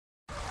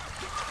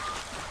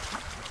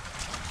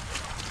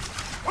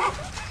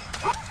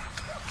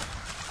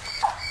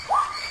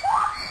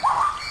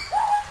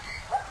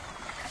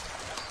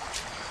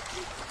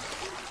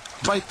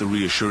Despite the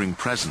reassuring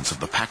presence of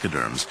the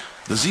pachyderms,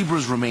 the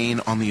zebras remain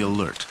on the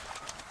alert.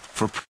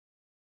 For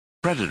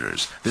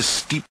predators, this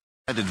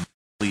steep-sided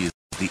valley is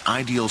the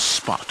ideal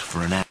spot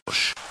for an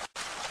ambush.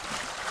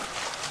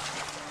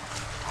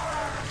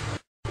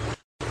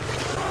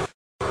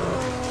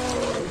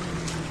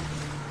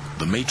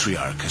 The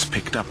matriarch has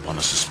picked up on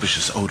a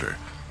suspicious odor.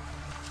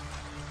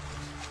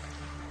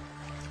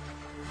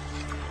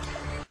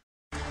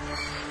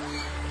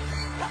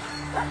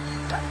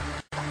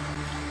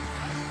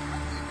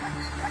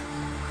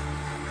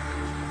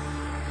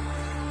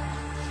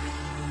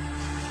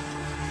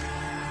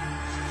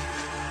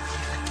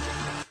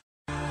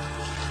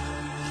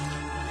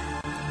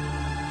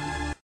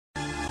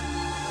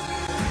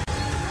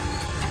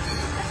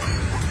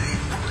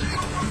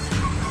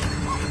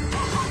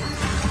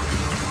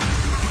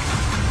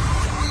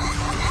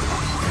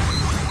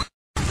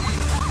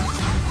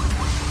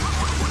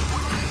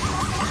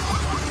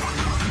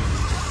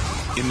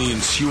 In the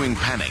ensuing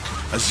panic,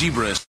 a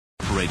zebra is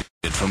separated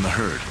from the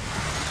herd.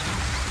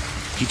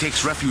 He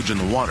takes refuge in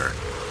the water,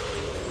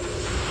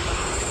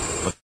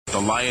 but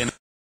the lion does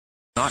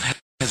not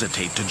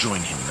hesitate to join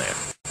him there.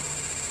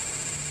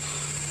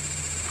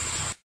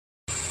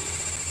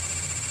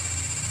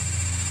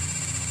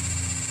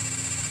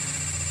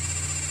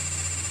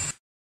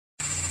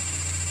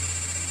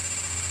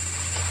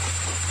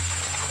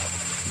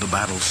 The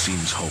battle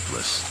seems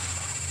hopeless.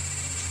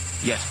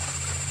 Yet,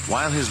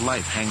 while his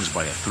life hangs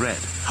by a thread,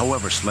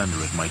 however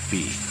slender it might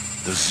be,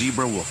 the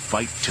zebra will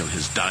fight till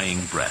his dying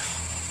breath.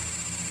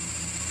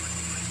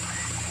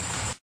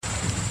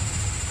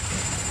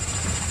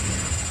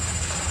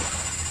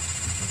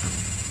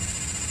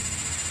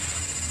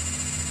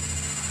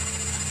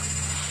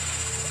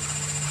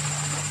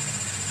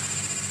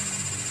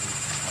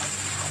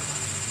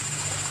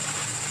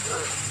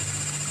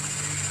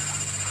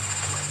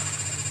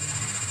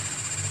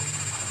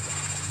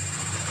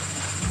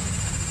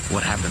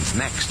 What happens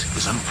next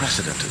is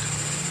unprecedented.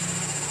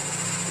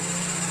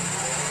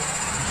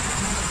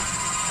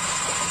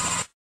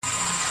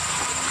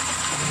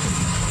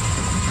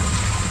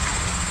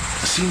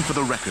 A scene for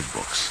the record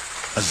books.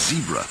 A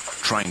zebra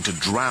trying to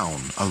drown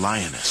a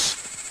lioness.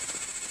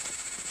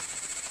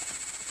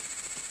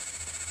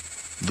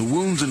 The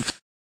wounds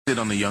inflicted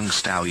on the young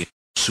stallion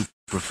are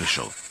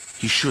superficial.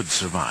 He should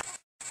survive.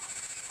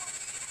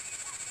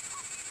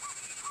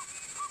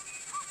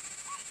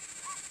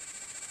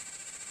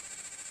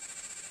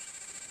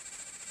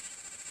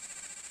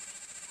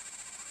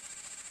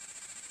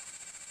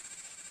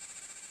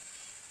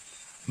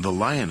 The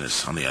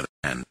lioness, on the other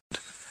hand,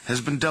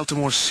 has been dealt a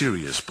more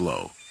serious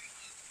blow.